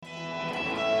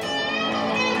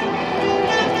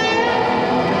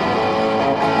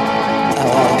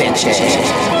bitches.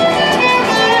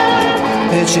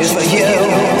 Bitches for you.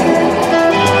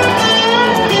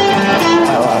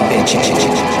 I want bitches.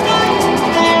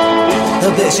 The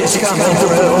bitches coming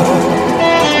through.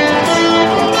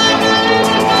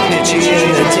 Bitchy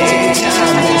in the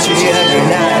daytime, bitchy every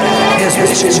night. His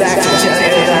bitches back to tell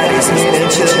you that he's moving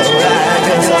to the right.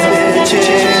 Cause I'm bitchy.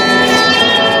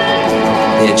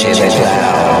 Bitchy as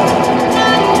loud.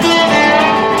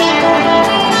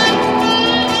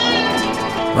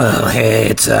 Well, hey,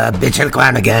 it's Bitch and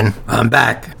Clown again. I'm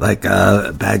back, like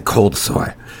a bad cold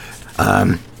sore.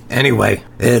 Anyway,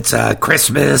 it's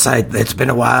Christmas. It's been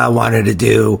a while. I wanted to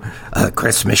do a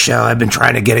Christmas show. I've been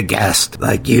trying to get a guest,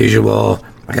 like usual.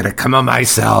 I'm going to come on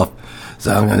myself,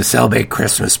 so I'm going to celebrate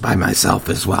Christmas by myself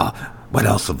as well. What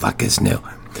else the fuck is new?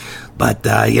 But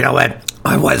you know what?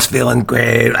 I was feeling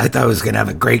great. I thought I was going to have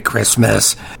a great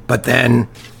Christmas. But then,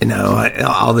 you know,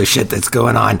 all the shit that's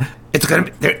going on, it's going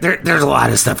to be, there's a lot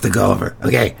of stuff to go over.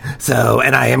 Okay. So,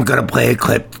 and I am going to play a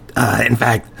clip. In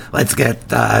fact, let's get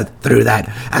through that.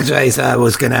 Actually, I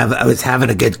was having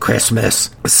a good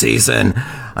Christmas season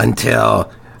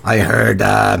until I heard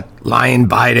Lion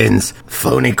Biden's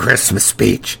phony Christmas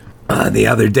speech the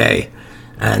other day.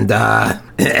 And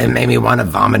it made me want to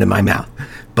vomit in my mouth.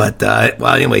 But,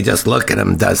 well, anyway, just look at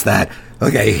him does that.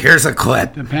 Okay, here's a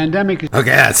clip. The pandemic. Okay,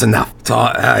 that's enough. It's all,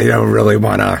 you don't really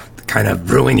want to kind of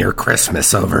ruin your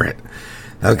Christmas over it.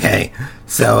 Okay,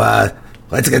 so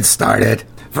let's get started.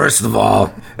 First of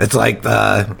all, it's like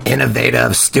the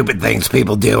innovative, stupid things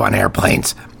people do on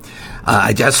airplanes.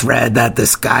 I just read that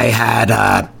this guy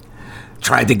had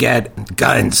tried to get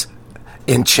guns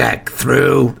in check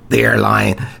through the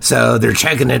airline. So they're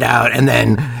checking it out, and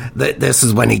then this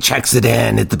is when he checks it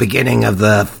in at the beginning of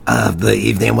the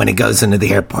evening when he goes into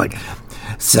the airport.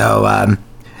 So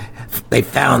they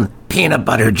found peanut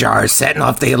butter jars setting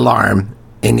off the alarm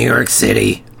in New York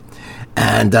City,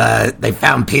 and they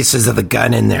found pieces of the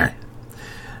gun in there.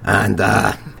 And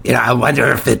you know, I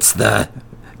wonder if it's the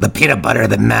peanut butter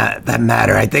that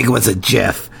matter. I think it was a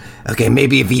Jif. Okay,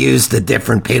 maybe if you used a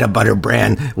different peanut butter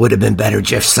brand, would have been better.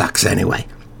 Jif sucks anyway.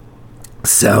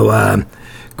 So,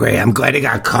 great. I'm glad he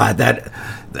got caught.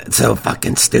 That's so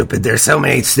fucking stupid. There's so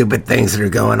many stupid things that are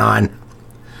going on.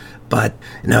 But,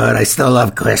 you know what? I still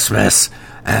love Christmas.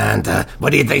 And what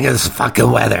do you think of this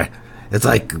fucking weather? It's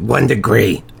like 1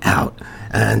 degree out.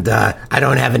 And I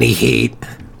don't have any heat.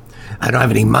 I don't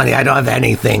have any money. I don't have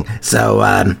anything. So,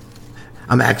 I'm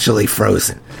actually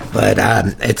frozen. But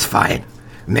it's fine.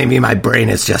 Maybe my brain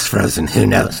is just frozen. Who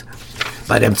knows?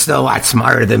 But I'm still a lot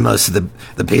smarter than most of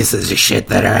the pieces of shit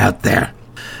that are out there.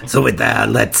 So with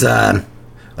that, let's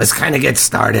kind of get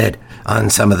started on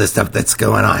some of the stuff that's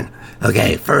going on.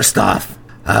 Okay, first off,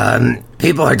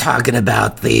 people are talking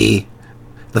about the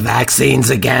vaccines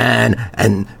again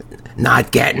and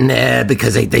not getting it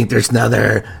because they think there's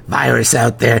another virus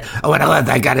out there. Oh, and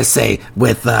I gotta say,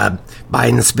 with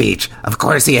Biden's speech, of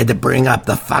course he had to bring up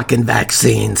the fucking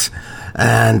vaccines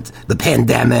and the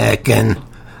pandemic, and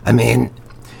I mean,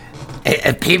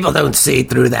 if people don't see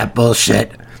through that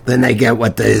bullshit, then they get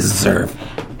what they deserve.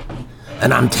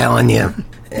 And I'm telling you,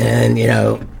 and you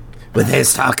know, with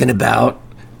his talking about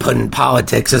putting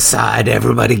politics aside,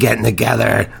 everybody getting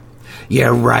together, yeah,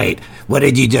 right. What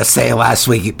did you just say last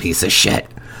week, you piece of shit?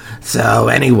 So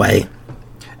anyway,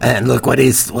 and look what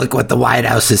the White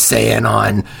House is saying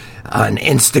on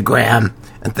Instagram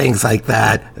and things like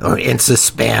that, or Insta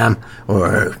spam,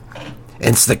 or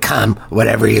Insta cum,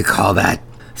 whatever you call that.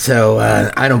 So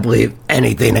I don't believe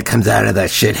anything that comes out of that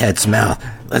shithead's mouth.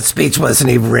 That speech wasn't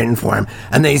even written for him.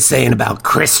 And then he's saying about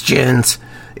Christians,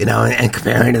 you know, and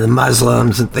comparing to the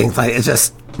Muslims and things like it's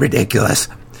just ridiculous.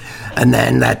 And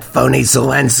then that phony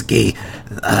Zelensky,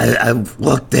 I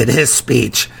looked at his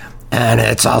speech, and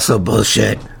it's also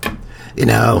bullshit. You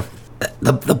know,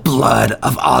 the blood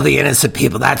of all the innocent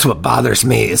people, that's what bothers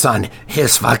me, is on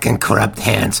his fucking corrupt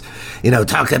hands. You know,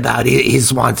 talk about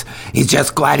he's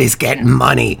just glad he's getting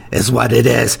money is what it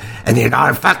is. And in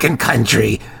our fucking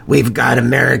country, we've got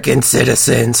American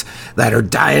citizens that are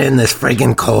dying in this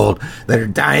friggin' cold, that are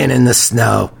dying in the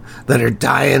snow, that are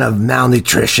dying of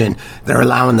malnutrition. They're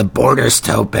allowing the borders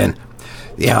to open.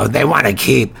 You know, they want to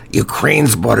keep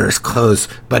Ukraine's borders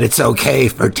closed, but it's okay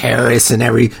for terrorists and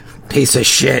every piece of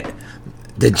shit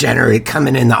degenerate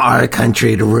coming into our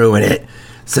country to ruin it.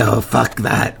 So fuck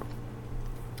that.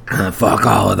 Fuck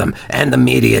all of them. And the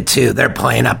media too. They're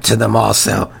playing up to them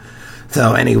also.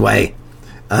 So anyway,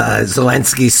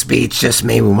 Zelensky's speech just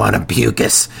made me want to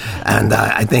puke-us. And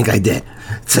I think I did.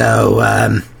 So,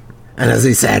 and as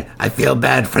he said, I feel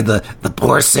bad for the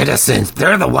poor citizens.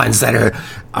 They're the ones that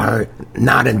are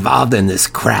not involved in this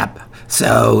crap.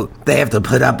 So they have to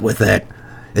put up with it.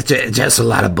 It's just a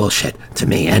lot of bullshit to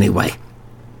me anyway.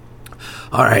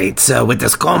 All right, so with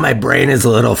this call, my brain is a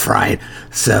little fried.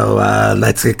 So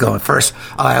let's get going. First,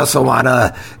 I also want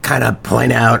to kind of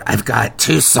point out I've got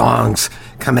 2 songs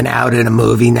coming out in a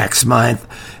movie next month.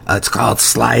 It's called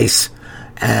Slice.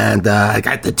 And I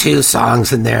got the 2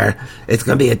 songs in there. It's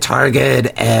going to be at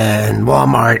Target and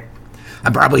Walmart. I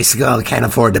probably still can't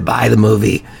afford to buy the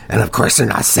movie. And of course, they're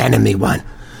not sending me one.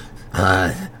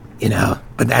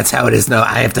 But that's how it is. No,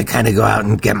 I have to kind of go out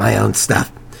and get my own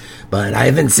stuff. But I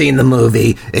haven't seen the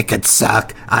movie. It could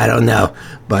suck. I don't know.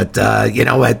 But you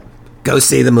know what? Go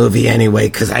see the movie anyway,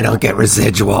 because I don't get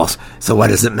residuals. So what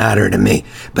does it matter to me?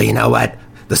 But you know what?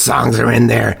 The songs are in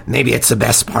there. Maybe it's the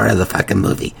best part of the fucking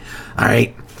movie. All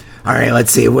right,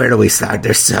 let's see. Where do we start?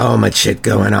 There's so much shit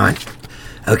going on.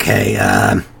 Okay,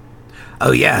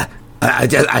 oh yeah.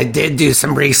 I did do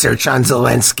some research on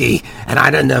Zelensky, and I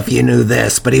don't know if you knew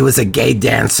this, but he was a gay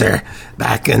dancer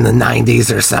back in the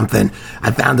 90s or something.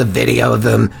 I found a video of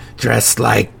him dressed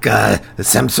like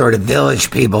some sort of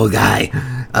Village People guy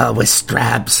with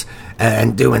straps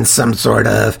and doing some sort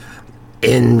of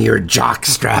in your jock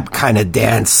strap kind of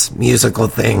dance musical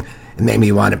thing. It made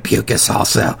me want to puke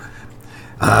also.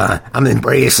 I'm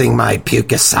embracing my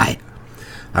puke side.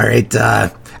 All right,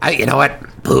 you know what?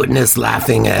 Putin is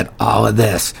laughing at all of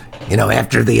this.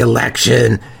 After the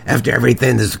election, after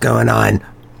everything that's going on,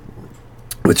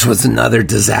 which was another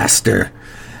disaster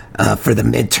for the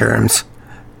midterms,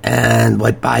 and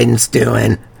what Biden's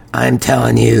doing, I'm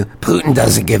telling you, Putin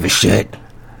doesn't give a shit.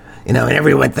 And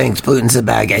everyone thinks Putin's a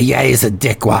bad guy. Yeah, he's a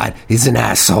dickwad. He's an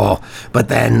asshole. But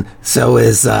then so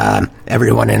is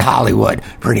everyone in Hollywood,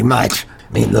 pretty much.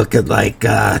 I mean, look at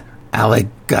Alec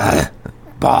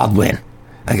Baldwin.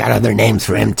 I got other names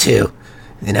for him too,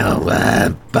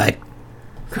 but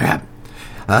crap.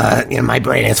 My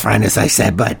brain is fine, as I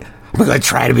said, but I'm going to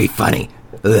try to be funny.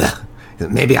 Ugh.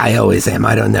 Maybe I always am,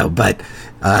 I don't know. But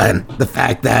the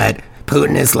fact that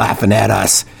Putin is laughing at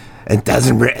us and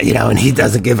doesn't, and he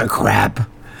doesn't give a crap.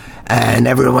 And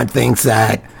everyone thinks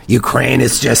that Ukraine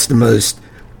is just the most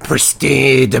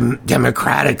pristine,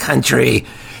 democratic country.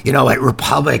 You know what?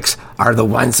 Republics are the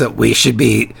ones that we should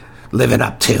be living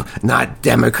up to, not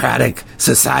democratic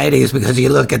societies, because you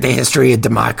look at the history of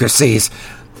democracies,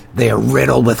 they are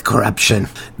riddled with corruption.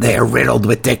 They are riddled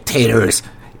with dictators.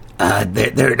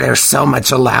 There's so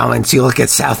much allowance. You look at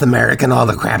South America and all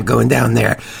the crap going down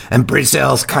there, and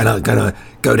Brazil's kind of going to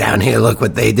go down here. Look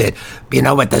what they did. You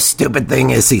know what the stupid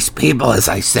thing is? These people, as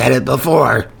I said it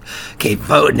before, keep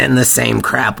voting in the same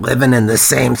crap, living in the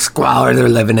same squalor they're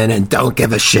living in, and don't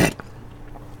give a shit.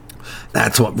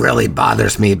 That's what really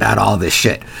bothers me about all this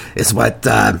shit, is what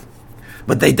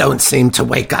they don't seem to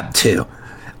wake up to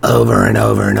over and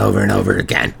over and over and over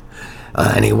again.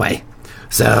 Anyway,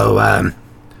 so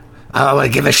I want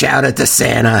to give a shout out to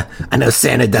Santa. I know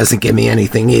Santa doesn't give me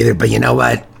anything either, but you know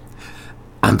what?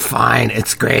 I'm fine.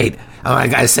 It's great. Oh, I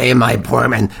gotta say, in my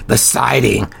apartment, the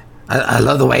siding, I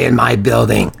love the way in my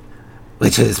building,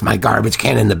 which is my garbage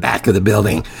can in the back of the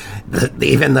building,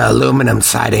 even the aluminum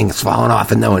siding is falling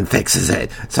off and no one fixes it,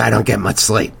 so I don't get much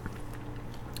sleep.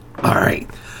 All right,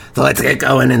 so let's get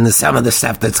going into some of the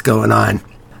stuff that's going on.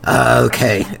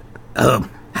 Okay,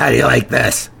 how do you like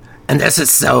this? And this is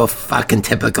so fucking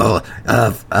typical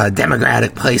of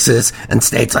democratic places and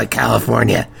states like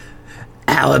California.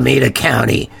 Alameda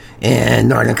County in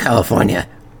Northern California.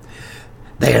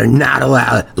 They are not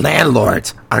allowed,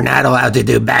 landlords are not allowed to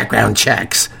do background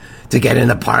checks to get an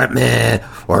apartment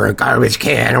or a garbage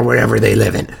can or wherever they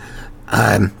live in.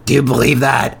 Do you believe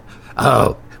that?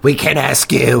 Oh, we can't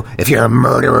ask you if you're a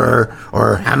murderer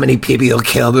or how many people you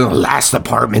killed in the last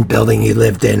apartment building you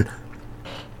lived in.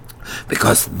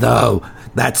 Because though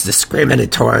that's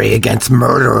discriminatory against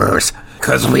murderers,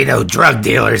 because we know drug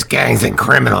dealers, gangs, and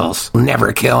criminals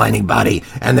never kill anybody,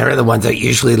 and they're the ones that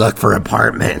usually look for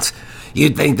apartments.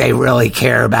 You'd think they really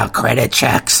care about credit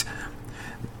checks.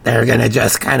 They're going to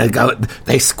just kind of go,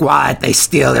 they squat, they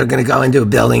steal, they're going to go into a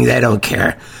building, they don't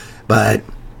care. But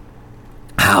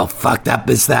how fucked up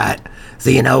is that?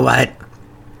 So you know what?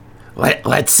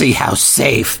 Let's see how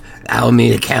safe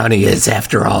Alameda County is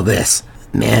after all this.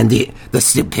 Man, the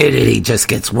stupidity just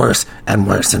gets worse and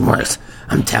worse and worse.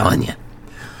 I'm telling you.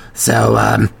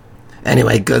 So,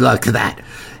 anyway, good luck to that.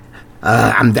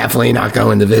 I'm definitely not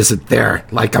going to visit there.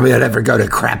 Like, I'm going to ever go to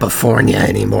Crapifornia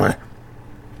anymore.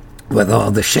 With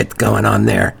all the shit going on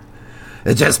there.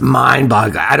 It's just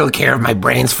mind-boggling. I don't care if my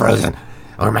brain's frozen.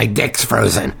 Or my dick's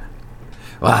frozen.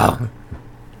 Well,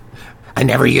 I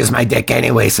never use my dick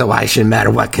anyway, so why should it matter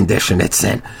what condition it's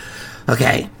in?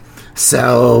 Okay,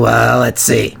 so, let's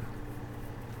see.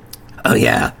 Oh,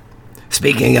 yeah.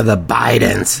 Speaking of the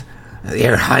Bidens,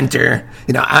 their Hunter,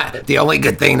 the only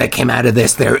good thing that came out of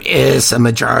this, there is a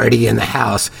majority in the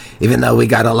House, even though we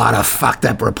got a lot of fucked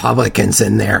up Republicans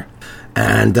in there.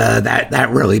 And that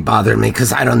really bothered me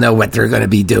because I don't know what they're going to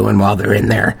be doing while they're in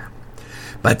there.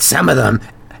 But some of them,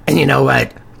 and you know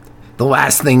what? The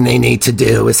last thing they need to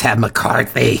do is have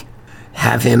McCarthy,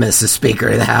 have him as the Speaker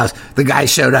of the House. The guy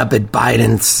showed up at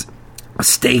Biden's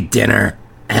state dinner,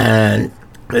 and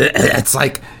it's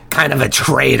like kind of a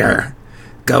traitor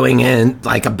going in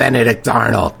like a Benedict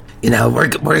Arnold. We're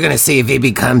going to see if he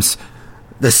becomes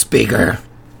the Speaker,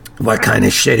 what kind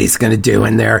of shit he's going to do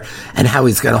in there, and how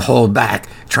he's going to hold back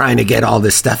trying to get all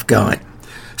this stuff going.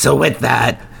 So with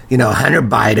that, Hunter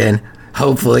Biden,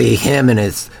 hopefully him and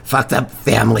his fucked up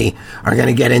family are going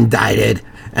to get indicted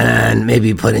and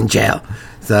maybe put in jail.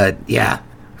 So, yeah.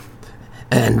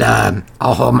 And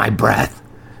I'll hold my breath,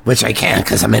 which I can't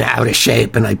because I'm in out of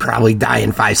shape and I'd probably die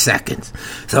in 5 seconds.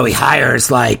 So he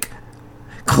hires, like,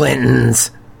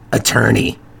 Clinton's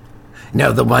attorney.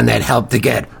 The one that helped to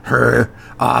get her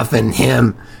off and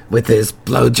him with his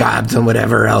blowjobs and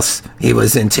whatever else he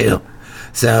was into.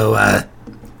 So,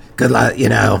 good luck,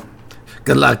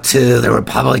 good luck to the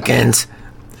Republicans.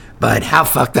 But how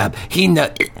fucked up.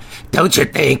 Don't you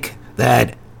think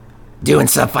that doing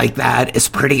stuff like that is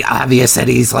pretty obvious that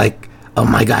he's like, oh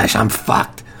my gosh, I'm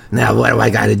fucked. Now what do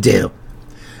I got to do?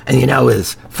 And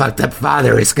his fucked up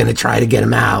father is going to try to get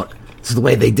him out. It's the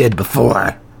way they did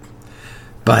before.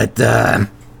 But,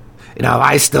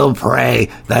 I still pray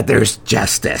that there's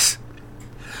justice.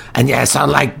 And yes,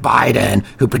 unlike Biden,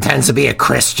 who pretends to be a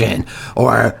Christian,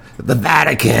 or the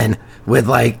Vatican with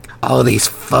like all of these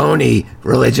phony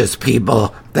religious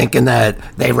people thinking that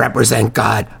they represent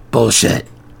God, bullshit.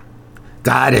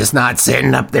 God is not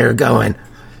sitting up there going,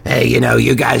 hey,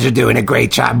 you guys are doing a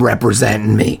great job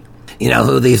representing me. You know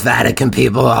who these Vatican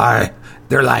people are?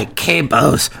 They're like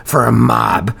capos for a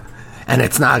mob. And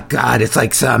it's not God, it's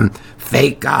like some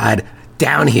fake God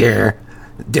down here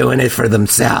doing it for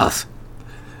themselves.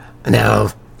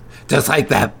 Just like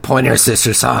that Pointer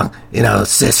Sister song,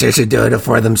 sisters are doing it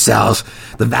for themselves,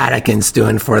 the Vatican's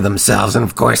doing it for themselves, and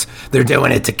of course, they're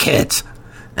doing it to kids.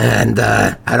 And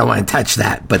I don't want to touch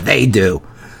that, but they do.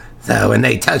 So, and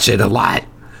they touch it a lot.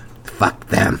 Fuck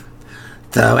them.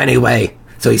 So anyway,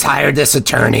 he's hired this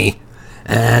attorney,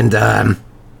 and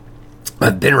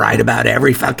I've been right about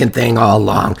every fucking thing all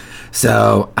along.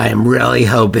 So I'm really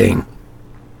hoping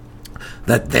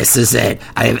that this is it.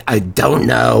 I don't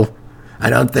know.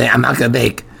 I'm not going to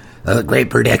make a great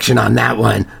prediction on that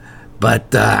one.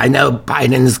 But I know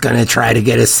Biden's going to try to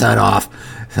get his son off.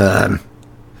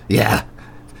 Yeah.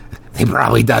 He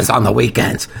probably does on the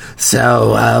weekends.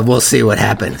 So we'll see what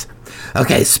happens.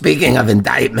 Okay, speaking of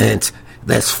indictments,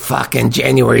 this fucking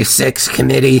January 6th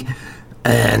committee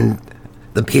and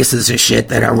the pieces of shit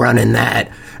that are running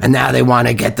that. And now they want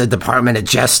to get the Department of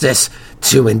Justice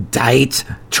to indict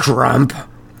Trump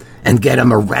and get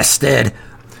him arrested.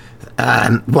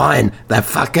 That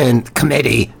fucking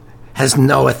committee has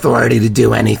no authority to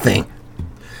do anything.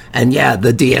 And yeah,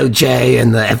 the DOJ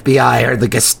and the FBI are the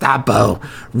Gestapo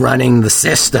running the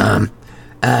system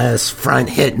as front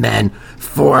hitmen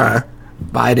for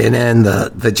Biden and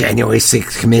the January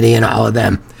 6th committee and all of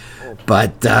them.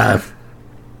 But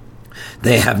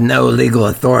they have no legal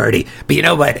authority. But you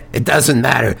know what? It doesn't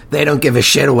matter. They don't give a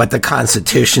shit of what the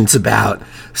Constitution's about.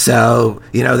 So,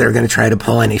 they're going to try to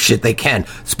pull any shit they can,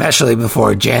 especially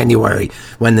before January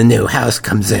when the new House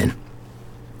comes in.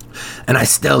 And I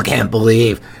still can't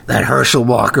believe that Herschel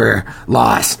Walker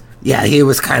lost. Yeah, he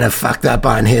was kind of fucked up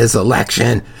on his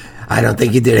election. I don't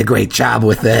think he did a great job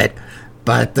with it.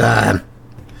 But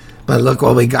look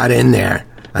what we got in there.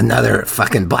 Another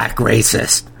fucking black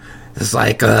racist. It's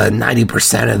like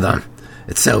 90% of them.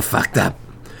 It's so fucked up.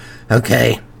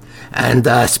 Okay. And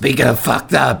speaking of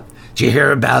fucked up, did you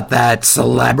hear about that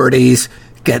celebrities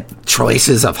get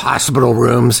choices of hospital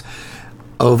rooms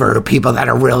over people that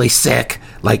are really sick,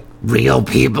 like real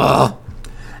people?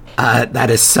 That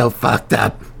is so fucked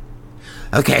up.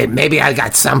 Okay, maybe I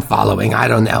got some following, I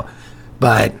don't know.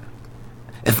 But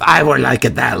if I were like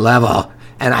at that level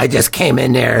and I just came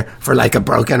in there for like a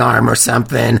broken arm or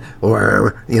something,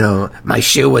 or, my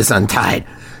shoe was untied,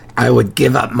 I would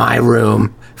give up my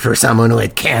room for someone who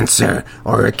had cancer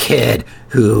or a kid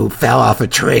who fell off a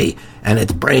tree and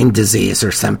it's brain disease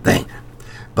or something.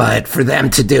 But for them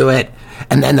to do it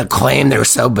and then to claim they're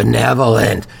so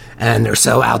benevolent and they're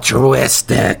so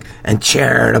altruistic and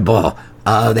charitable,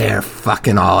 oh, they're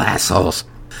fucking all assholes.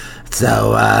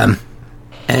 So,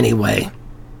 anyway,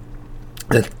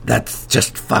 that's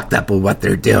just fucked up with what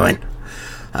they're doing.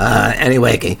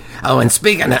 Anyway, and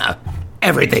speaking of,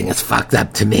 everything is fucked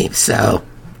up to me, so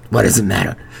what does it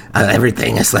matter?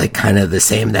 Everything is like kind of the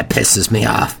same. That pisses me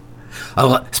off.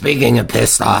 Oh, speaking of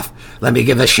pissed off, let me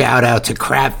give a shout out to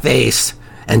Crapface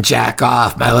and Jack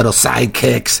Off, my little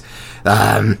sidekicks.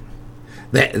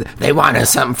 They wanted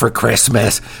something for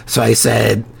Christmas, so I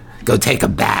said, go take a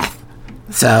bath.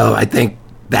 So I think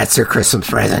that's their Christmas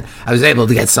present. I was able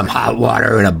to get some hot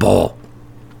water in a bowl,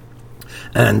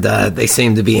 and they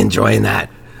seem to be enjoying that.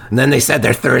 And then they said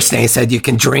they're thirsty. They said you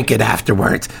can drink it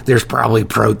afterwards. There's probably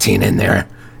protein in there,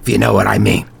 if you know what I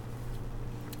mean.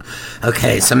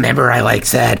 Okay, so remember I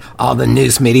said all the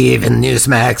news media, even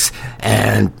Newsmax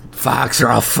and Fox are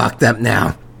all fucked up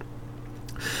now.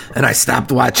 And I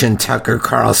stopped watching Tucker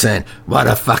Carlson. What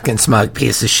a fucking smug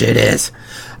piece of shit is.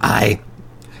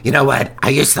 You know what? I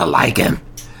used to like him.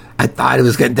 I thought he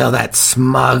was going to do that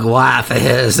smug laugh of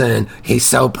his, and he's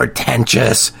so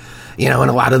pretentious, and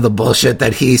a lot of the bullshit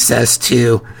that he says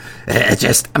too.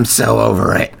 I'm so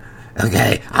over it.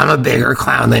 Okay? I'm a bigger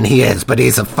clown than he is, but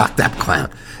he's a fucked up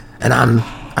clown. And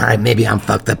alright, maybe I'm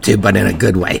fucked up too, but in a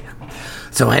good way.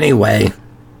 So anyway,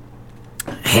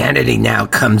 Hannity now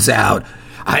comes out.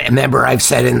 I remember I've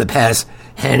said in the past,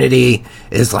 Hannity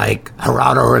is like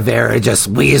Geraldo Rivera,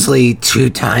 just Weasley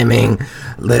two-timing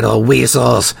little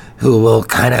weasels who will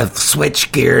kind of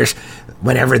switch gears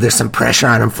whenever there's some pressure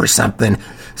on him for something.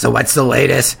 So what's the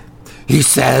latest? He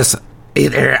says,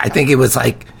 I think it was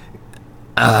in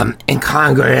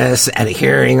Congress at a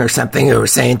hearing or something, they were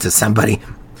saying to somebody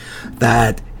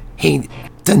that he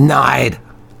denied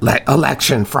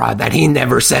election fraud, that he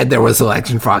never said there was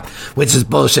election fraud, which is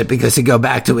bullshit because you go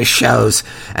back to his shows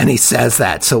and he says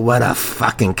that. So what a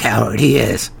fucking coward he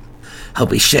is.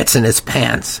 Hope he shits in his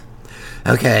pants.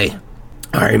 Okay.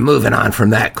 All right, moving on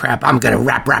from that crap. I'm going to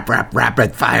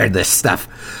rapid fire this stuff.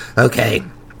 Okay.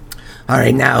 All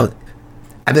right, now,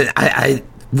 I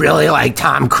really like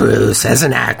Tom Cruise as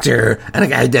an actor and a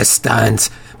guy who does stunts.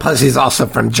 Plus, he's also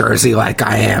from Jersey like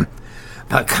I am.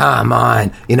 But come on.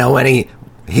 When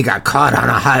he got caught on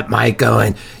a hot mic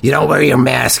going, you don't wear your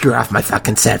mask, you're off my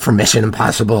fucking set for Mission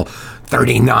Impossible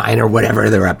 39 or whatever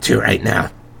they're up to right now.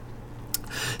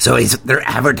 So they're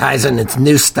advertising its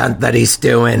new stunt that he's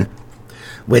doing,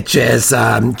 which is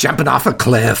jumping off a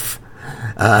cliff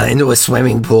into a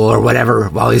swimming pool or whatever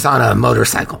while he's on a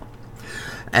motorcycle.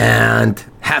 And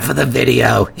half of the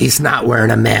video, he's not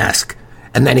wearing a mask.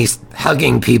 And then he's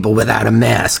hugging people without a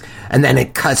mask. And then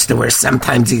it cuts to where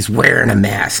sometimes he's wearing a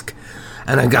mask.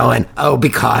 And I'm going,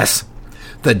 because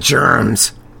the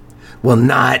germs will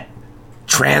not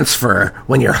transfer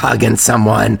when you're hugging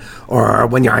someone or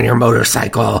when you're on your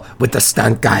motorcycle with the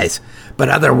stunt guys. But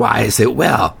otherwise it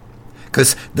will.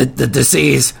 Because the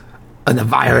disease and the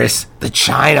virus, the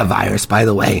China virus, by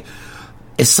the way,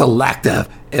 is selective.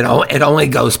 It only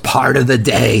goes part of the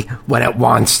day when it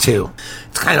wants to.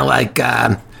 It's kind of like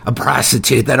a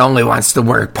prostitute that only wants to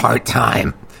work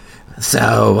part-time.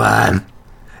 So,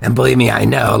 and believe me, I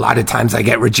know a lot of times I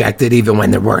get rejected even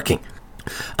when they're working.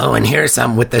 Oh, and here's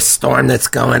something with the storm that's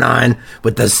going on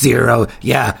with the zero.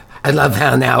 Yeah, I love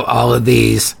how now all of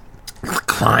these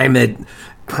climate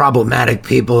problematic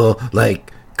people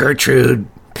like Gertrude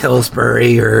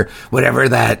Pillsbury or whatever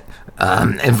that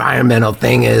environmental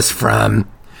thing is from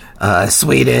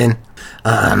Sweden.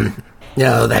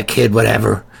 That kid,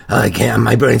 whatever.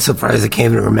 My brain's so far as I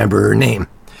can't even remember her name.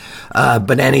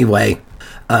 But anyway,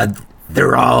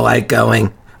 they're all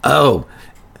going,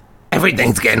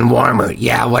 everything's getting warmer.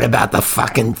 Yeah, what about the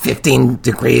fucking 15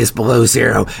 degrees below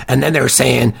zero? And then they're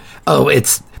saying,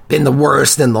 it's been the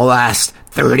worst in the last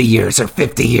 30 years or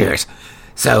 50 years.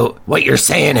 So what you're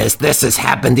saying is this has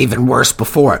happened even worse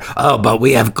before. But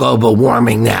we have global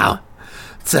warming now.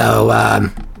 So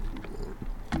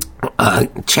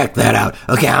check that out.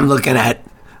 Okay, I'm looking at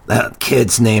the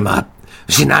kid's name up.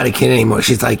 She's not a kid anymore.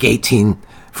 She's like 18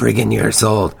 friggin' years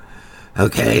old.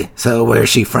 Okay, so where's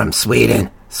she from? Sweden.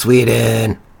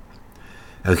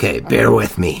 Okay, bear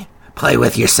with me. Play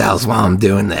with yourselves while I'm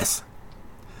doing this.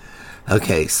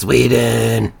 Okay,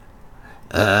 Sweden.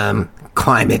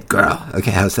 Climate girl.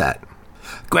 Okay, how's that?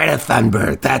 Greta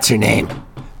Thunberg. That's her name.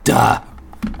 Duh.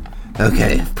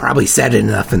 Okay, probably said it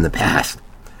enough in the past.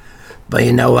 But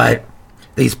you know what?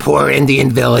 These poor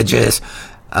Indian villages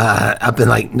up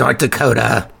in North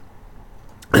Dakota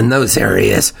and those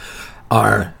areas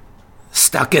are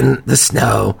stuck in the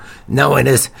snow. No one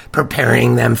is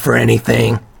preparing them for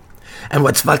anything. And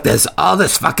what's fucked is all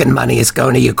this fucking money is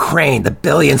going to Ukraine, the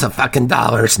billions of fucking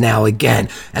dollars now again,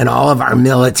 and all of our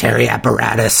military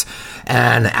apparatus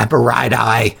and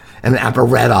apparati and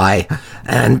apparati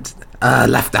and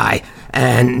left eye.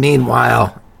 And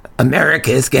meanwhile,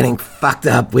 America is getting fucked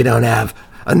up. We don't have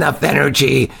enough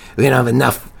energy. We don't have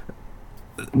enough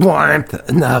warmth,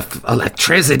 enough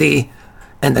electricity,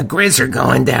 and the grids are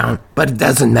going down. But it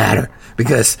doesn't matter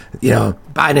because,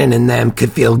 Biden and them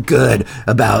could feel good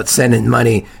about sending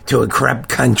money to a corrupt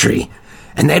country.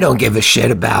 And they don't give a shit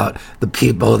about the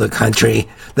people of the country.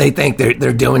 They think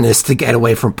they're doing this to get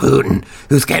away from Putin,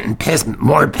 who's getting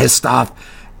more pissed off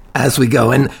as we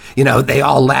go. And, they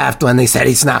all laughed when they said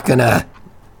he's not going to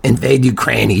invade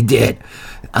Ukraine. He did.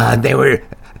 They were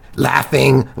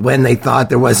laughing when they thought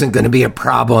there wasn't going to be a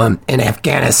problem in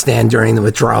Afghanistan during the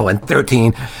withdrawal, and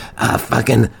 13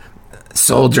 fucking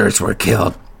soldiers were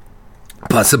killed,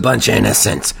 plus a bunch of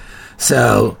innocents.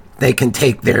 So they can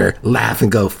take their laugh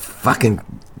and go fucking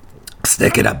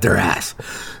stick it up their ass.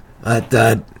 But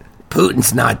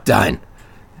Putin's not done.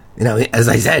 As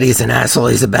I said, he's an asshole,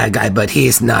 he's a bad guy, but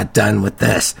he's not done with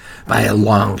this by a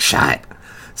long shot.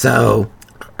 So,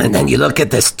 and then you look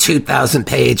at this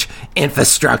 2,000-page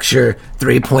infrastructure,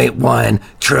 $3.1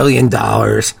 trillion.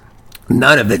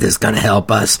 None of it is going to help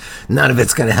us. None of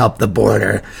it's going to help the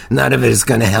border. None of it is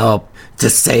going to help to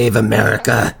save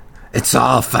America. It's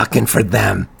all fucking for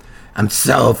them. I'm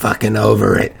so fucking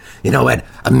over it. You know what?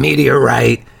 A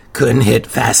meteorite couldn't hit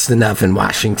fast enough in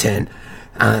Washington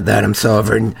that I'm so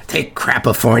over. And take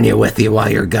Crapifornia with you while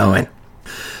you're going.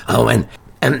 Oh,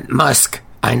 and Musk,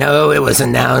 I know it was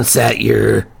announced that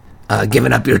you're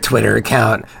giving up your Twitter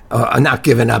account. Not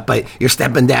giving up, but you're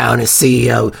stepping down as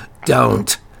CEO.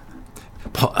 Don't.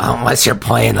 Unless you're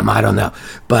playing them, I don't know.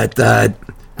 But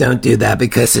don't do that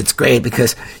because it's great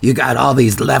because you got all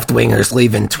these left-wingers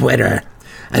leaving Twitter.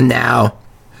 And now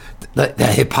the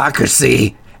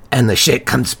hypocrisy and the shit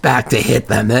comes back to hit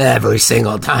them every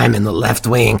single time in the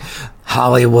left-wing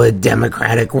Hollywood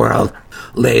Democratic world.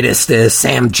 Latest is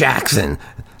Sam Jackson.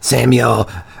 Samuel,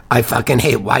 I fucking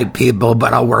hate white people,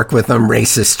 but I'll work with them,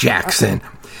 racist Jackson.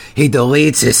 He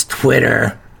deletes his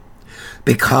Twitter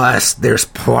because there's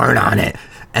porn on it.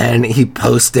 And he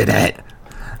posted it.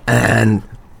 And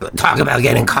talk about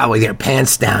getting caught with your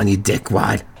pants down, you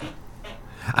dickwad.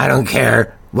 I don't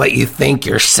care what you think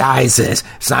your size is.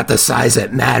 It's not the size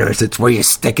that matters. It's where you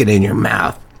stick it in your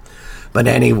mouth. But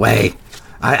anyway,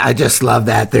 I just love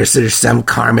that. There's some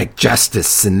karmic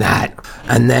justice in that.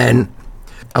 And then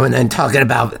talking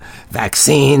about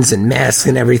vaccines and masks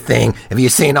and everything. Have you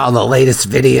seen all the latest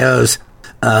videos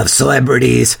of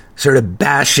celebrities sort of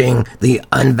bashing the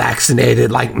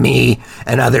unvaccinated like me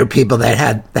and other people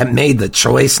that made the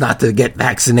choice not to get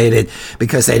vaccinated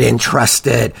because they didn't trust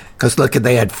it? Because look,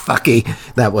 they had Fucky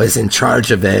that was in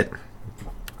charge of it.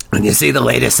 And you see the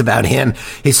latest about him,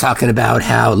 he's talking about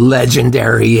how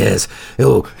legendary he is.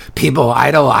 Ooh, people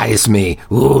idolize me.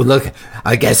 Ooh, look,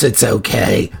 I guess it's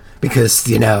okay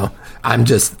because, I'm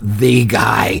just the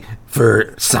guy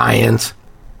for science.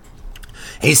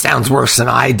 He sounds worse than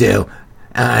I do,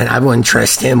 and I wouldn't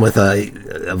trust him with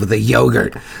a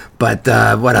yogurt. But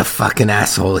what a fucking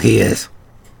asshole he is.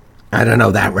 I don't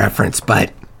know that reference,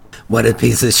 but what a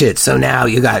piece of shit. So now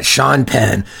you got Sean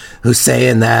Penn, who's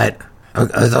saying that,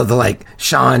 like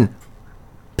Sean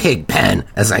Pig Penn,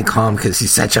 as I call him, because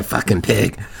he's such a fucking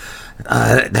pig,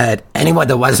 that anyone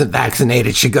that wasn't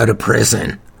vaccinated should go to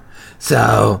prison.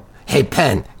 So, hey,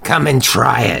 Penn, come and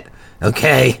try it,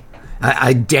 okay?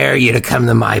 I dare you to come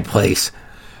to my place.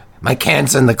 My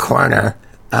can's in the corner,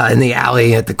 in the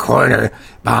alley at the corner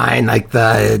behind, like,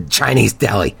 the Chinese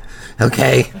deli,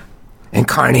 okay? In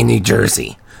Kearny, New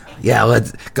Jersey. Yeah,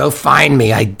 let's go find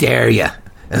me. I dare you,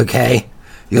 okay?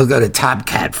 You'll go to Top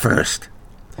Cat first.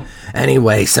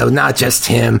 Anyway, so not just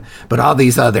him, but all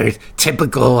these other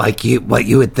typical, like what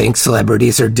you would think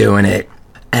celebrities are doing it.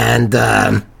 And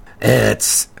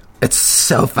it's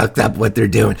so fucked up what they're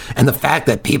doing. And the fact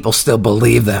that people still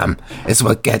believe them is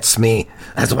what gets me.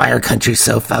 That's why our country's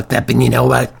so fucked up. And you know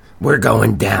what? We're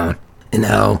going down.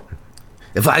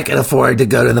 If I could afford to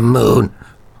go to the moon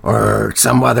or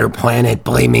some other planet,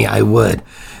 believe me, I would.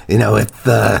 If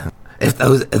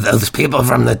those people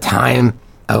from the time,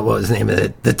 what was the name of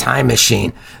it? The Time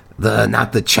Machine,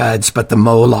 not the Chuds, but the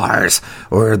Molars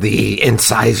or the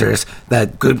Incisors,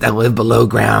 that group that live below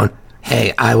ground,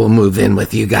 hey, I will move in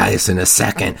with you guys in a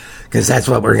second, because that's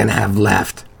what we're going to have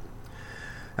left.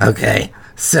 Okay,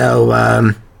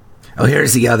 so,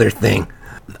 here's the other thing.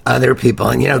 Other people,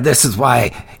 and this is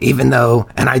why, even though,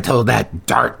 and I told that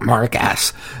Dark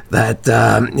Markass that,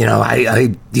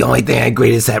 the only thing I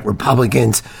agree is that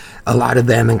Republicans, a lot of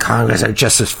them in Congress are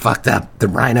just as fucked up, the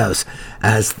rhinos,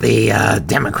 as the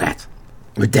Democrats.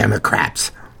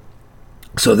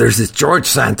 So there's this George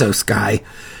Santos guy.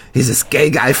 He's this gay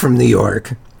guy from New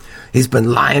York. He's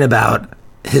been lying about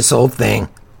his whole thing.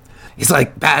 He's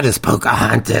like bad as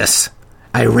Pocahontas,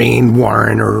 Irene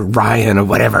Warren or Ryan or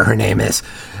whatever her name is.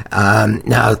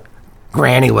 Now,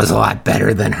 Granny was a lot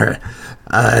better than her.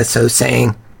 So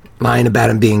lying about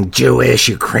him being Jewish,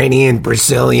 Ukrainian,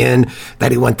 Brazilian,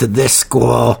 that he went to this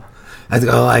school. I'd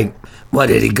go like, what,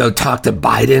 did he go talk to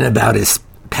Biden about his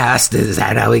past? Is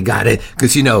that how he got it?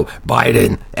 Because,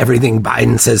 Biden, everything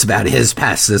Biden says about his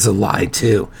past is a lie,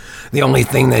 too. The only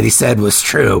thing that he said was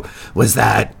true was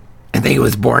that I think he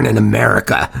was born in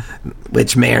America,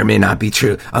 which may or may not be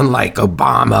true. Unlike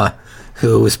Obama,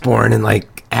 who was born in,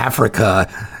 Africa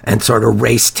and sort of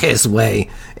raced his way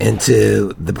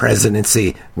into the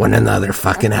presidency. What another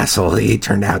fucking asshole he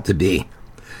turned out to be.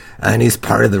 And he's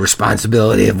part of the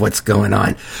responsibility of what's going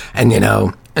on. And,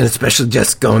 and especially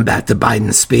just going back to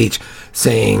Biden's speech,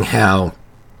 saying how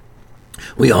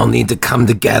we all need to come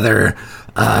together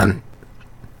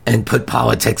and put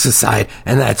politics aside.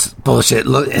 And that's bullshit.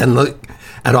 Look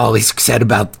at all he's said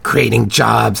about creating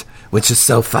jobs, which is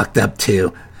so fucked up,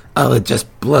 too. Oh, it just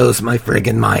blows my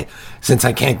friggin' mind. Since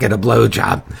I can't get a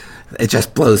blowjob, it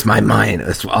just blows my mind.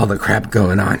 It's all the crap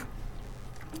going on.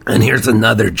 And here's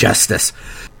another justice.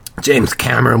 James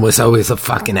Cameron was always a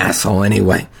fucking asshole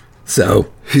anyway.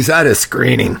 So he's at a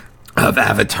screening of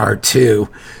Avatar 2,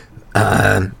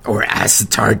 or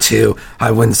Avatar 2.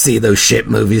 I wouldn't see those shit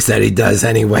movies that he does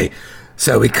anyway.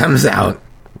 So he comes out,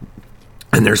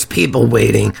 and there's people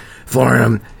waiting for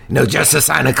him, just to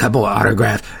sign a couple of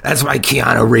autographs. That's why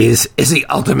Keanu Reeves is the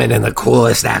ultimate and the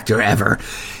coolest actor ever.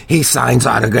 He signs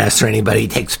autographs for anybody. He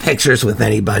takes pictures with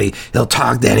anybody. He'll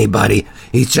talk to anybody.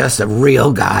 He's just a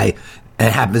real guy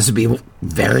and happens to be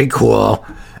very cool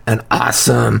and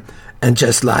awesome and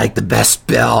just like the best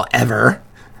Bill ever.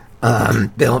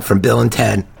 Bill from Bill and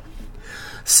Ted.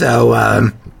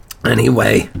 So,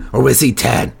 anyway, or was he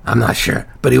Ted? I'm not sure.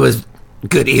 But he was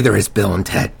good either as Bill and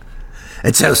Ted.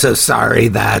 It's so sorry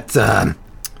that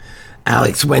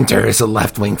Alex Winter is a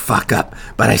left-wing fuck-up,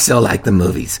 but I still like the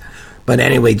movies. But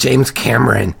anyway, James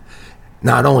Cameron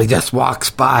not only just walks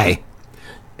by,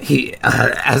 he,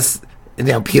 as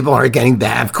people are getting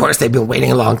bad. Of course, they've been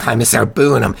waiting a long time to start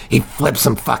booing him. He flips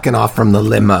him fucking off from the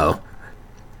limo.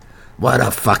 What a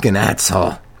fucking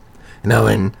asshole.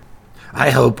 And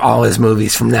I hope all his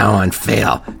movies from now on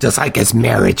fail, just like his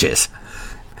marriages.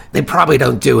 They probably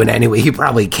don't do it anyway. He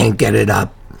probably can't get it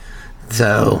up.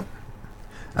 So,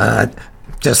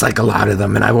 just like a lot of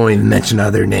them. And I won't even mention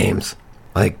other names.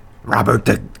 Like Robert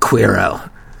De Niro.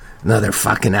 Another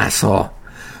fucking asshole.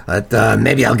 But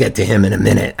maybe I'll get to him in a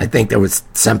minute. I think there was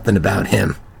something about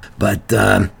him. But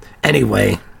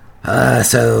anyway,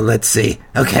 so let's see.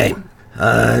 Okay.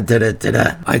 I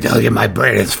tell you, my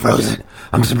brain is frozen.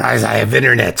 I'm surprised I have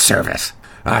internet service.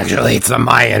 Actually, it's not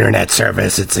my internet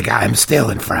service. It's the guy I'm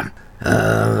stealing from.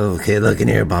 Okay, looking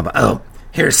here, Bob. Oh,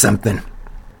 here's something.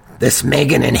 This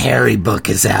Meghan and Harry book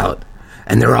is out,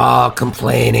 and they're all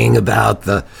complaining about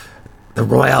the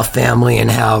royal family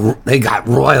and how they got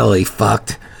royally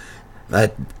fucked.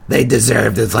 But they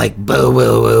deserved it. It's like, boo,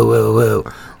 woo, woo, woo,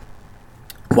 woo.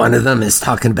 One of them is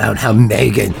talking about how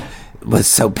Meghan was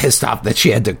so pissed off that she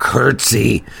had to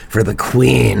curtsy for the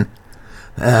Queen.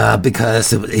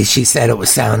 Because she said it would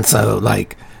sound so,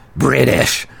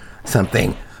 British,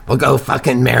 something. Well, go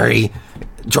fucking marry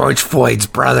George Floyd's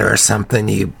brother or something,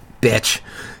 you bitch.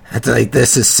 It's like,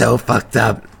 this is so fucked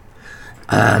up.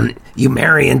 You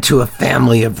marry into a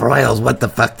family of royals, what the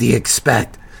fuck do you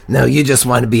expect? No, you just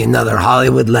want to be another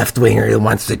Hollywood left-winger who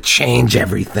wants to change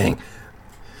everything.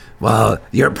 Well,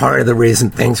 you're part of the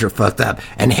reason things are fucked up.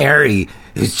 And Harry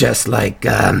is just like,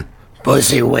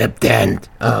 pussy whipped and,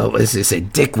 what does he say,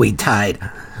 dickweed tied.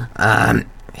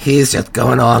 He's just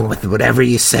going along with whatever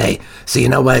you say. So you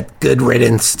know what? Good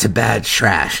riddance to bad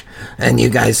trash. And you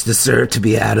guys deserve to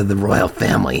be out of the royal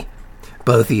family.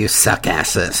 Both of you suck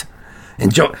asses.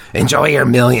 Enjoy your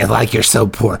million, like you're so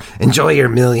poor. Enjoy your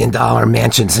 $1 million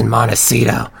mansions in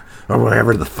Montecito. Or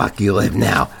wherever the fuck you live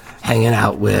now. Hanging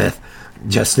out with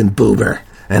Justin Bieber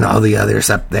and all the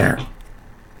others up there.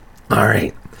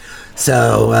 Alright.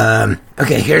 So,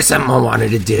 okay, here's something I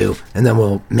wanted to do, and then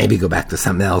we'll maybe go back to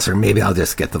something else, or maybe I'll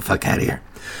just get the fuck out of here.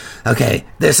 Okay,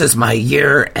 this is my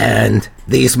year-end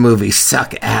these movies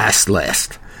suck ass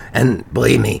list. And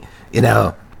believe me,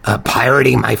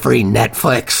 pirating my free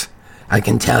Netflix, I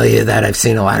can tell you that I've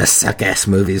seen a lot of suck ass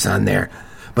movies on there.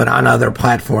 But on other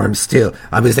platforms, too.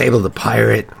 I was able to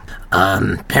pirate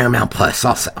Paramount Plus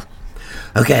also.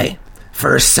 Okay,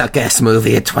 first suck ass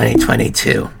movie of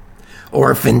 2022.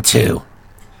 Orphan 2.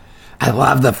 I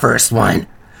love the first one,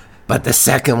 but the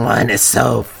second one is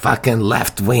so fucking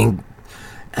left-wing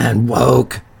and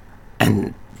woke,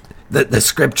 and the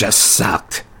script just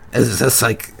sucked. It's just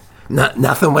like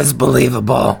Nothing was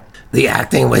believable. The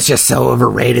acting was just so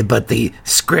overrated, but the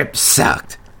script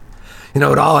sucked. You know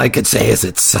what? All I could say is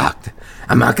it sucked.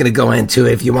 I'm not going to go into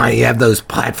it. If you want, you have those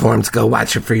platforms, go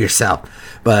watch it for yourself.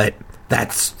 But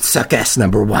that's suck-ass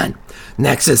number one.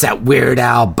 Next is that Weird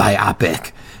Al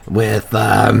biopic with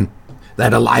that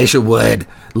Elijah Wood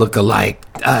look-alike,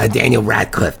 Daniel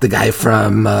Radcliffe, the guy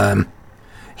from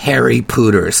Harry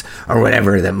Pooters, or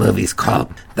whatever that movie's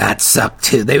called. That sucked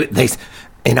too. They,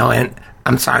 you know, and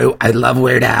I'm sorry, I love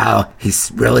Weird Al.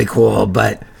 He's really cool,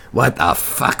 but what the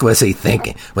fuck was he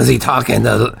thinking? Was he talking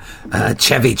to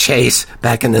Chevy Chase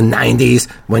back in the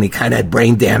 90s when he kind of had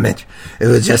brain damage? It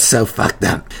was just so fucked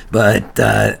up. But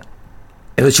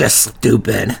it was just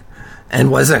stupid and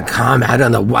wasn't calm. I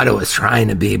don't know what it was trying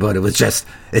to be, but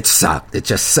it sucked. It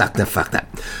just sucked and fucked up.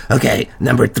 Okay,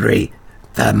 number 3,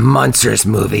 the Munsters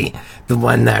movie, the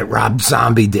one that Rob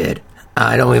Zombie did.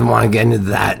 I don't even want to get into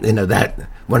that. You know, that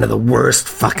one of the worst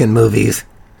fucking movies.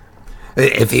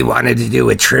 If he wanted to do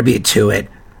a tribute to it,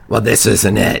 well, this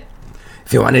isn't it.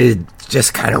 If he wanted to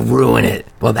just kind of ruin it,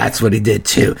 well, that's what he did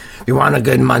too. If you want a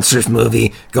good Munsters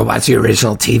movie, go watch the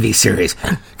original TV series,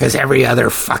 because every other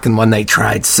fucking one they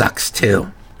tried sucks too.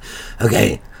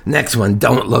 Okay, next one,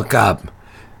 Don't Look Up.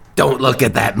 Don't look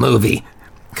at that movie,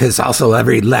 because also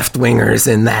every left-winger is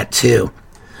in that too.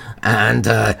 And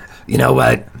you know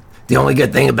what? The only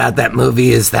good thing about that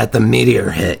movie is that the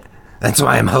meteor hit. That's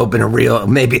why I'm hoping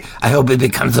I hope it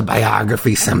becomes a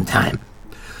biography sometime.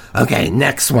 Okay,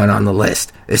 next one on the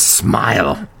list is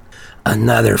Smile.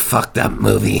 Another fucked up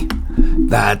movie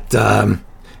that,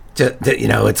 you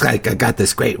know, it's like I got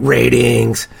this great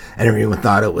ratings and everyone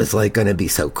thought it was like going to be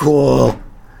so cool.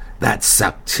 That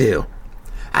sucked too.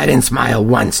 I didn't smile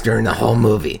once during the whole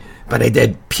movie, but I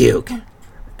did puke.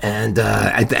 And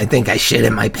I think I shit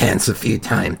in my pants a few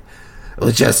times. It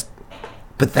was just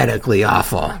pathetically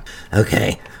awful.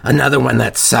 Okay, another one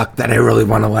that sucked that I really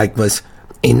want to like was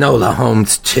Enola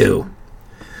Holmes 2.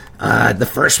 The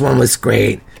first one was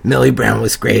great. Millie Brown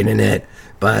was great in it,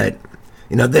 but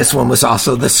you know, this one was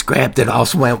also the script. It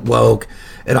also went woke.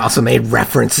 It also made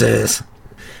references,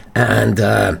 and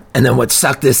then what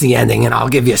sucked is the ending. And I'll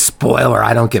give you a spoiler.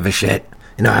 I don't give a shit.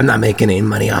 You know, I'm not making any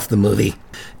money off the movie.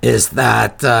 Is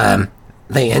that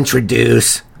they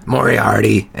introduce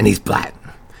Moriarty and he's black.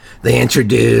 They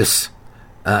introduce,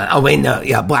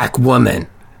 black woman,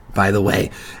 by the way.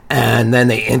 And then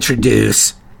they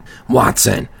introduce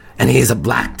Watson, and he's a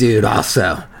black dude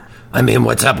also. I mean,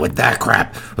 what's up with that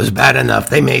crap? It was bad enough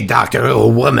they made Doctor Who a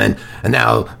woman, and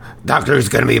now Doctor Who's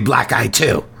going to be a black guy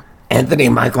too. Anthony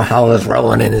Michael Hall is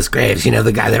rolling in his graves. You know,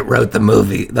 the guy that wrote the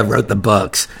movie, that wrote the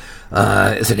books.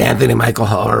 Is it Anthony Michael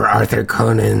Hall or Arthur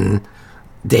Conan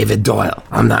David Doyle?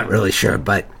 I'm not really sure,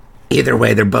 but either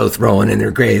way, they're both rolling in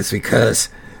their graves because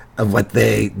of what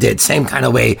they did. Same kind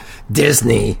of way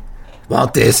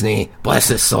Walt Disney, bless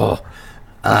his soul,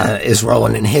 is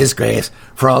rolling in his graves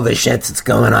for all the shit that's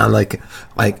going on. Like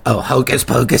Hocus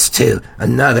Pocus 2,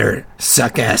 another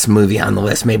suck-ass movie on the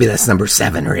list. Maybe that's number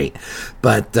 7 or 8.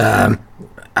 But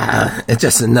it's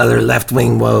just another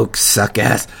left-wing woke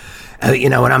suck-ass. You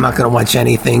know what? I'm not going to watch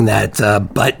anything that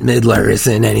Bette Midler is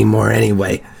in anymore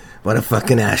anyway. What a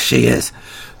fucking ass she is.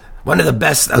 One of the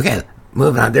best. Okay,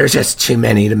 moving on. There's just too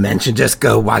many to mention. Just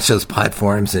go watch those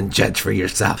platforms and judge for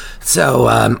yourself.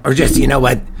 So, or just, you know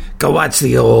what? Go watch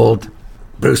the old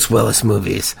Bruce Willis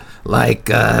movies. Like,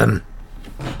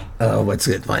 what's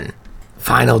a good one?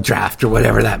 Final Draft, or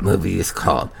whatever that movie is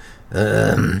called.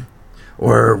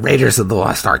 Or Raiders of the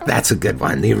Lost Ark. That's a good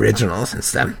one. The originals and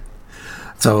stuff.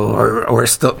 So, or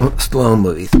Stallone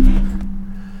movies.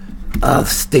 Oh,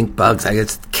 stink bugs. I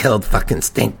just killed fucking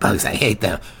stink bugs. I hate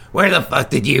them. Where the fuck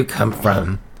did you come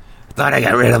from? I thought I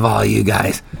got rid of all you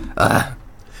guys.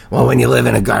 Well, when you live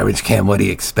in a garbage can, what do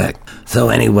you expect? So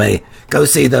anyway, go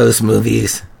see those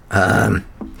movies.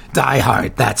 Die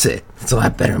Hard, that's it. It's a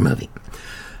lot better movie.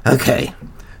 Okay,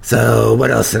 so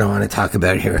what else did I want to talk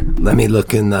about here? Let me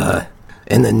look in the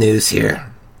news here.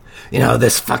 You know,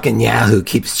 this fucking Yahoo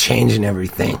keeps changing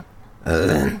everything.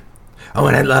 And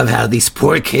I love how these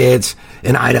poor kids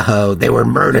in Idaho, they were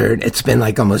murdered. It's been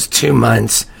like almost 2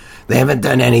 months. They haven't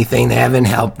done anything. They haven't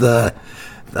helped the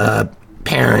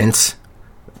parents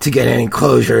to get any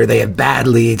closure. They have bad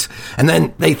leads. And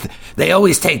then they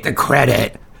always take the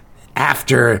credit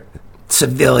after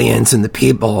civilians and the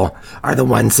people are the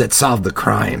ones that solve the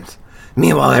crimes.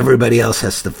 Meanwhile, everybody else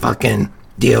has to fucking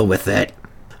deal with it.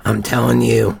 I'm telling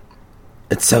you,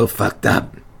 it's so fucked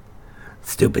up.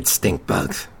 Stupid stink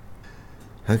bugs.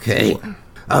 Okay.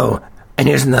 Oh, and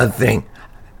here's another thing.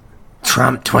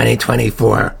 Trump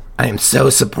 2024. I am so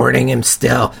supporting him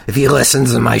still. If he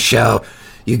listens to my show,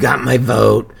 You got my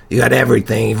vote. You got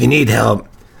everything. If you need help,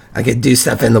 I could do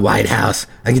stuff in the White House.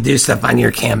 I could do stuff on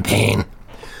your campaign.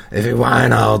 If you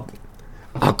want,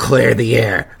 I'll clear the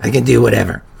air. I can do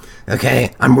whatever.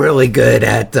 Okay? I'm really good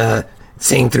at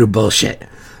seeing through bullshit.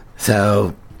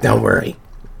 So don't worry.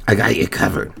 I got you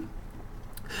covered.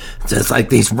 Just like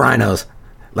these rhinos,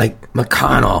 like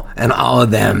McConnell and all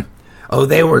of them. Oh,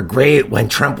 they were great when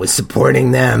Trump was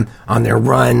supporting them on their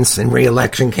runs and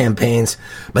re-election campaigns.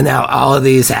 But now all of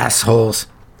these assholes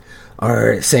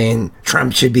are saying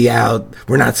Trump should be out.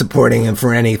 We're not supporting him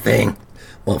for anything.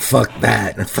 Well, fuck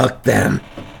that and fuck them.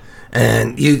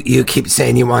 And you keep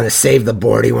saying you want to save the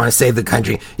border, you want to save the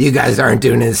country. You guys aren't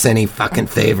doing us any fucking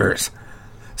favors.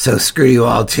 So screw you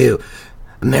all too.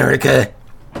 America,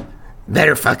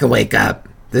 better fucking wake up.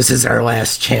 This is our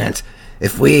last chance.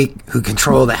 If we who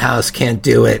control the House can't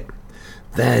do it,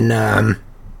 then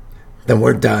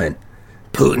we're done.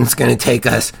 Putin's going to take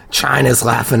us. China's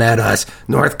laughing at us.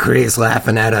 North Korea's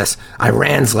laughing at us.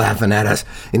 Iran's laughing at us.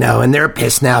 And they're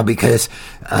pissed now because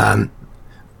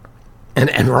and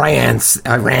Iran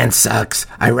sucks.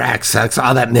 Iraq sucks.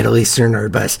 All that Middle Eastern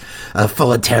Airbus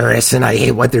full of terrorists, and I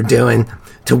hate what they're doing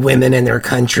to women in their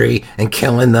country and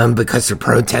killing them because they're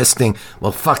protesting.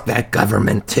 Well, fuck that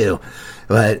government too.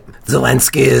 But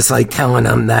Zelensky is like telling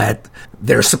them that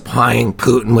they're supplying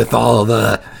Putin with all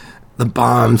the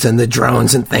bombs and the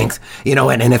drones and things.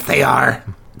 And if they are,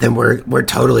 then we're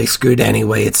totally screwed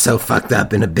anyway. It's so fucked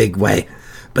up in a big way.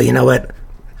 But you know what?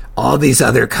 All these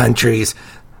other countries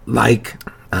like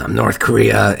North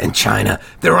Korea and China,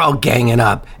 they're all ganging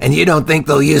up. And you don't think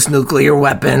they'll use nuclear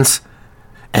weapons?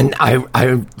 And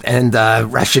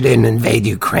Russia didn't invade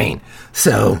Ukraine.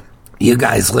 So you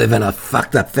guys live in a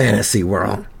fucked up fantasy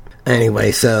world.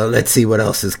 Anyway, so let's see what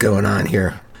else is going on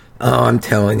here. Oh, I'm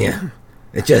telling you,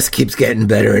 it just keeps getting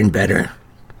better and better.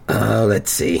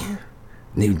 Let's see.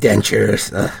 New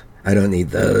dentures. I don't need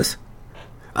those.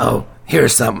 Oh,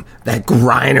 here's something. That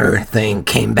Griner thing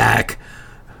came back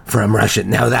from Russia.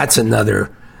 Now that's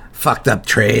another fucked up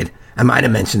trade. I might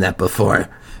have mentioned that before.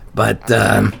 But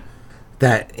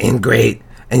that ain't great.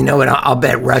 And you know what? I'll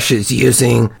bet Russia's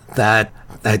using that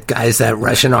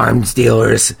Russian arms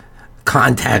dealers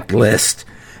contact list,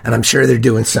 and I'm sure they're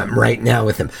doing something right now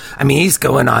with him. I mean, he's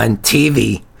going on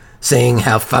TV saying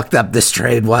how fucked up this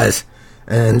trade was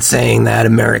and saying that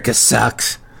America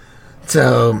sucks.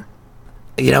 So,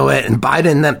 you know what? And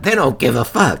Biden, they don't give a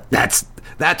fuck. That's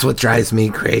what drives me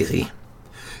crazy.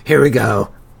 Here we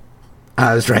go.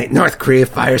 I was right. North Korea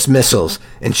fires missiles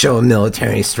and show of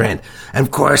military strength. And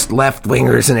of course,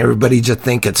 left-wingers and everybody just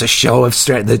think it's a show of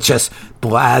strength. They're just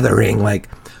blathering like,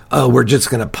 oh, we're just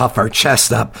going to puff our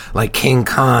chest up like King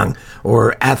Kong,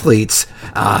 or athletes,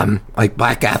 like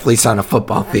black athletes on a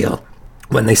football field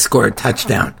when they score a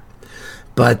touchdown.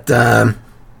 But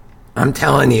I'm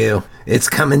telling you, it's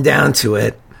coming down to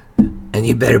it, and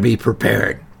you better be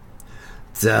prepared.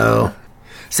 So,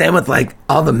 same with like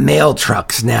all the mail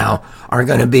trucks now are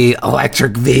going to be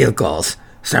electric vehicles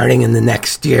starting in the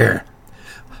next year.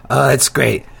 Oh, that's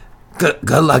great. Good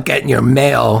luck getting your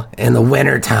mail in the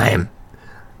wintertime.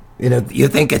 You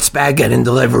think it's bad getting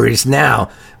deliveries now.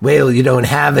 Wait till you don't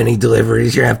have any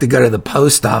deliveries. You have to go to the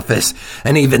post office.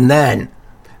 And even then,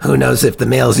 who knows if the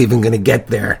mail's even going to get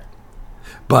there.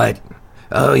 But,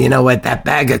 oh, you know what? That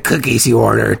bag of cookies you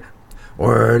ordered,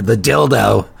 or the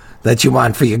dildo that you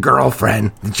want for your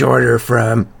girlfriend that you order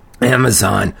from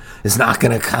Amazon, is not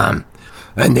going to come.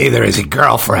 And neither is your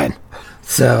girlfriend.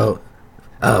 So,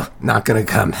 oh, not going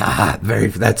to come. Haha,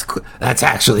 that's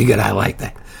actually good. I like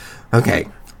that. Okay.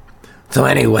 So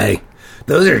anyway,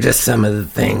 those are just some of the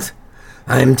things.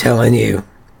 I'm telling you,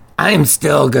 I'm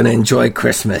still going to enjoy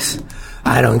Christmas.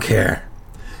 I don't care.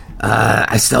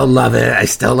 I still love it. I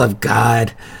still love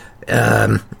God.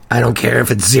 I don't care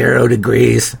if it's 0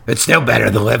 degrees. It's still better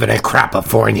than living in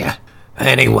Crapafornia.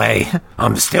 Anyway,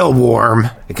 I'm still warm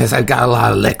because I've got a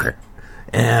lot of liquor.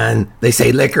 And they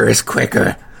say liquor is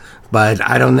quicker. But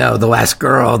I don't know. The last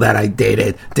girl that I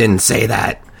dated didn't say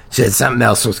that. She said something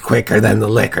else was quicker than the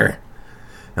liquor.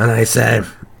 And I said,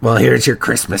 well, here's your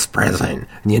Christmas present.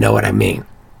 And you know what I mean.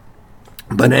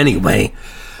 But anyway,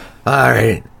 all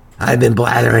right, I've been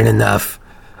blathering enough.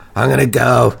 I'm going to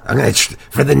go.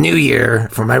 For the new year,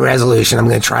 for my resolution, I'm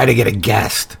going to try to get a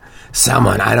guest.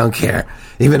 Someone, I don't care.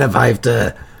 Even if I have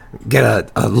to get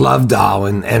a love doll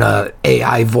and a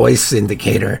AI voice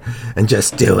indicator and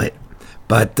just do it.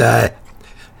 But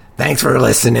thanks for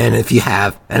listening if you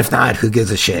have. And if not, who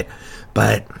gives a shit?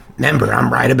 But remember,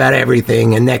 I'm right about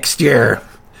everything. And next year,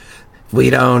 if we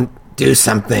don't do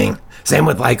something, same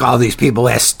with like all these people who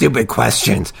ask stupid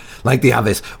questions, like the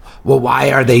obvious. Well,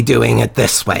 why are they doing it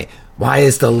this way? Why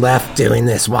is the left doing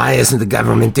this? Why isn't the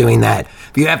government doing that?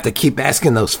 If you have to keep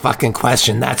asking those fucking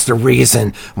questions, that's the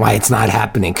reason why it's not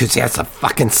happening, because you ask the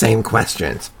fucking same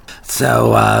questions.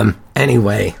 So,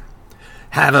 anyway,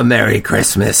 have a Merry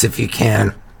Christmas if you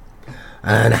can,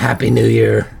 and a Happy New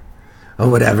Year, or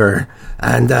whatever,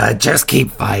 and just keep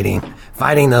fighting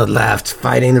the left,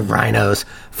 fighting the rhinos,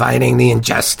 fighting the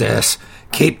injustice.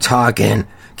 Keep talking,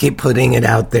 keep putting it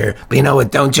out there. But you know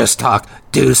what? Don't just talk,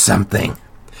 do something.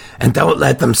 And don't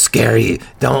let them scare you.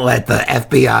 Don't let the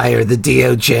FBI or the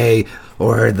DOJ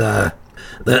or the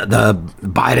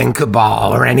Biden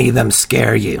cabal or any of them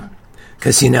scare you.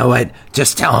 Because you know what?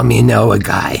 Just tell them you know a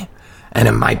guy, and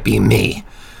it might be me.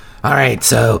 All right,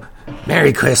 so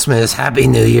Merry Christmas, Happy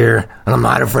New Year, and I'm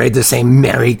not afraid to say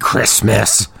Merry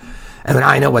Christmas. I mean,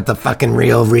 I know what the fucking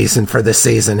real reason for the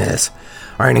season is.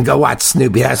 All right, and go watch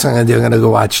Snoopy. That's what I'm going to do. I'm going to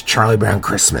go watch Charlie Brown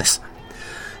Christmas.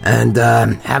 And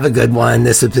have a good one.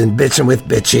 This has been Bitchin' with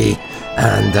Bitchy,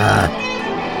 and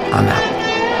I'm out.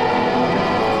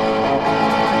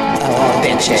 Oh,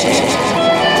 bitches.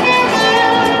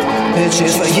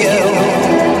 Bitches for you.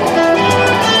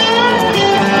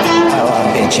 Oh,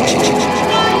 bitches.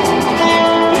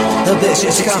 The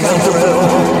bitches coming through.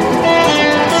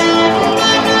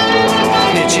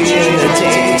 Bitchy in the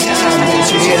daytime,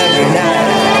 bitchy every night.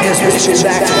 His bitch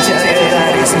back to tell you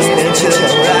that he's needed to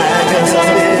ride. Cause I'm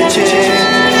bitchy.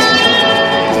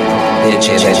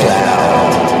 Bitches is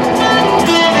loud.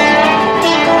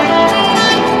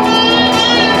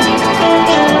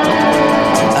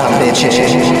 I'm bitchy.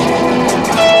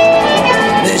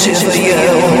 Bitches for you.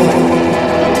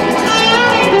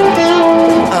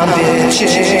 I'm bitchy.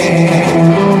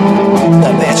 The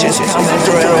bitch is coming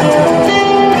through.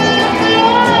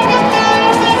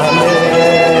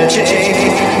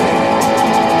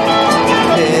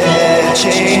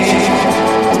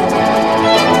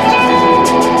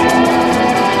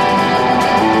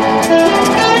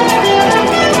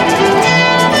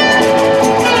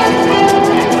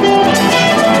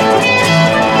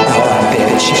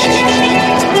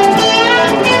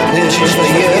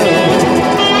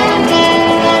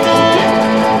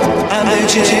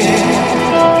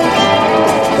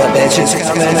 Bitches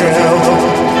coming through.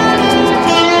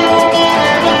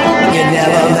 You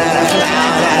never met a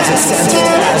clown as a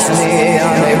sensitive as me.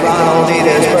 Only Ronald eat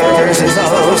his burgers as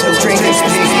those who drink his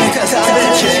pee. Cause I'm